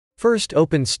First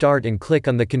open Start and click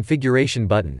on the Configuration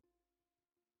button.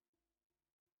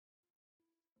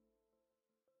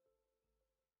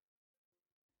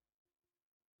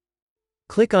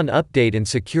 Click on Update and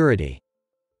Security.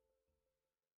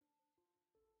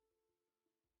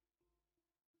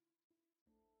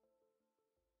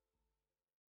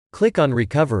 Click on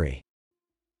Recovery.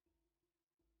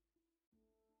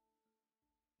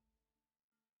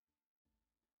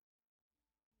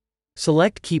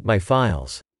 Select Keep My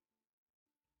Files.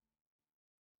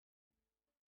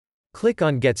 Click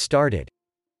on Get Started.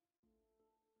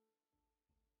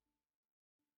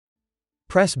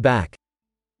 Press Back.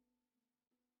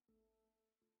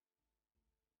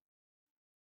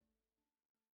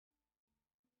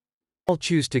 I'll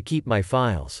choose to keep my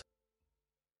files.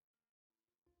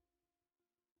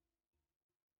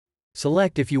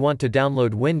 Select if you want to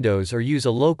download Windows or use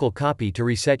a local copy to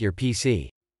reset your PC.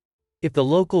 If the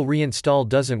local reinstall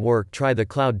doesn't work, try the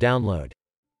cloud download.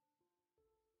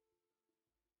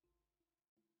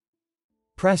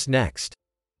 Press Next.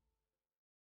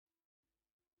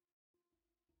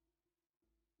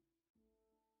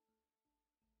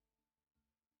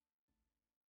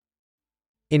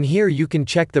 In here you can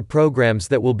check the programs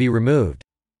that will be removed.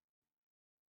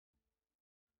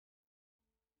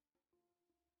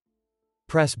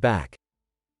 Press Back.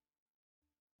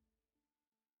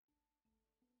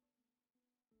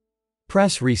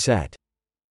 Press Reset.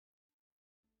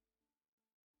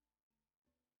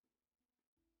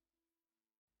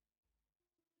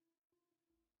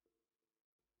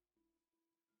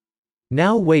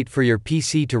 Now wait for your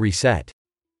PC to reset.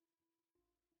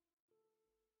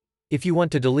 If you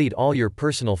want to delete all your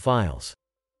personal files.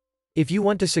 If you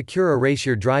want to secure erase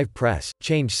your drive, press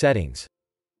Change Settings.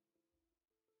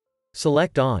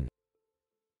 Select On.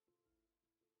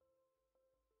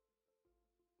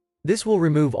 This will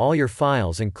remove all your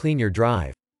files and clean your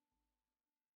drive.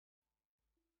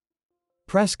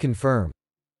 Press Confirm.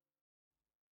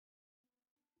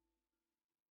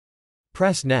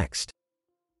 Press Next.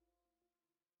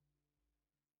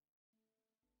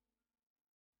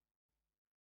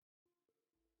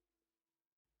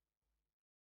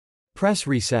 Press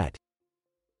Reset.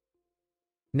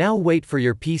 Now wait for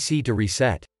your PC to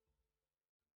reset.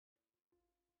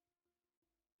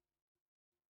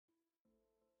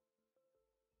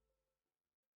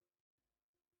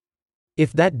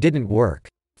 If that didn't work,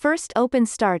 First open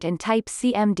Start and type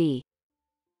CMD.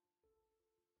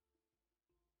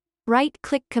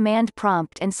 Right-click Command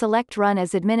Prompt and select Run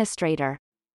as Administrator.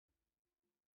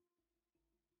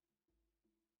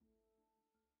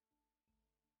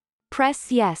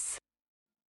 Press Yes.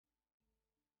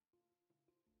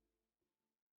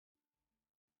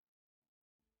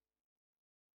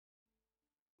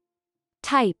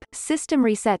 Type System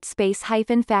Reset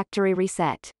 --Factory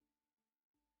Reset.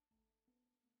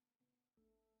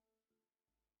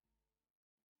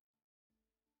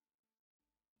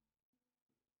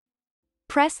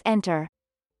 Press Enter.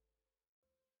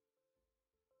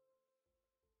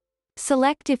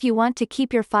 Select if you want to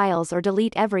keep your files or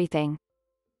delete everything.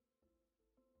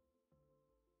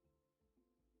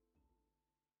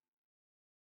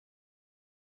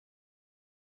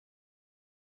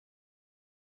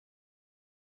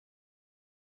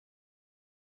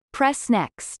 Press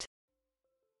Next.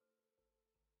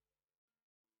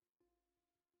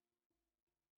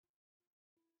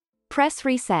 Press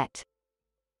Reset.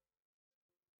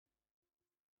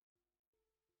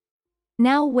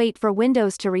 Now wait for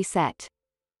Windows to reset.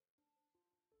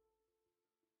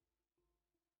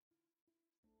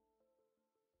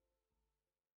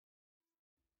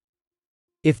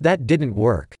 if that didn't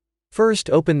work, first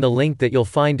open the link that you'll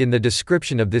find in the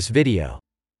description of this video.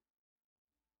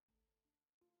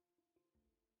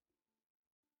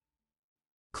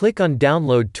 Click on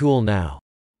Download Tool now.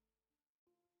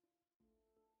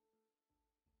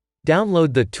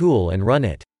 Download the tool and run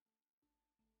it.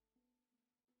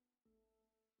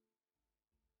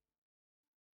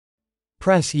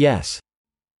 Press Yes.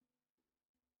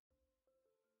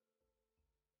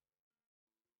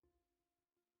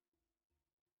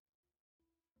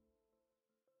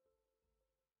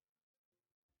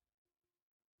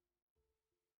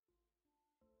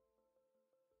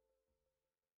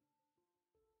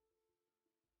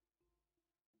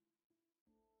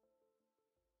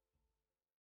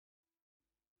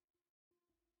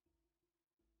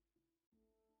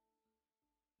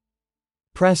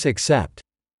 Press Accept.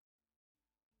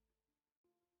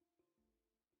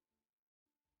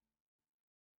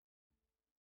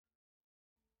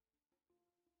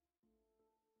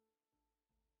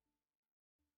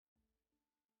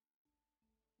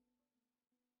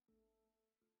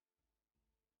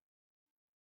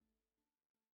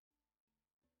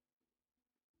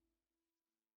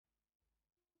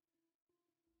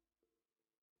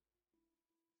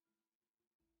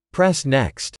 Press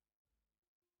Next.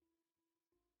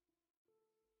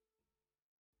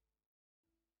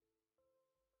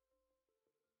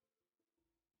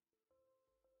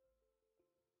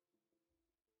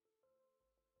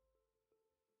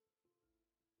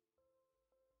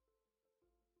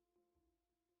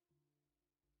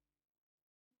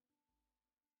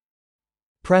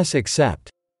 Press Accept.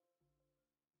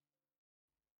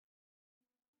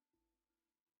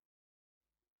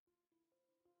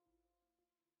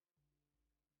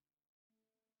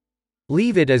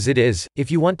 Leave it as it is,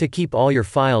 if you want to keep all your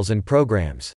files and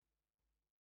programs.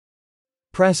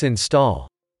 Press Install.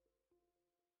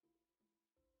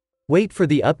 Wait for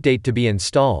the update to be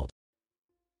installed.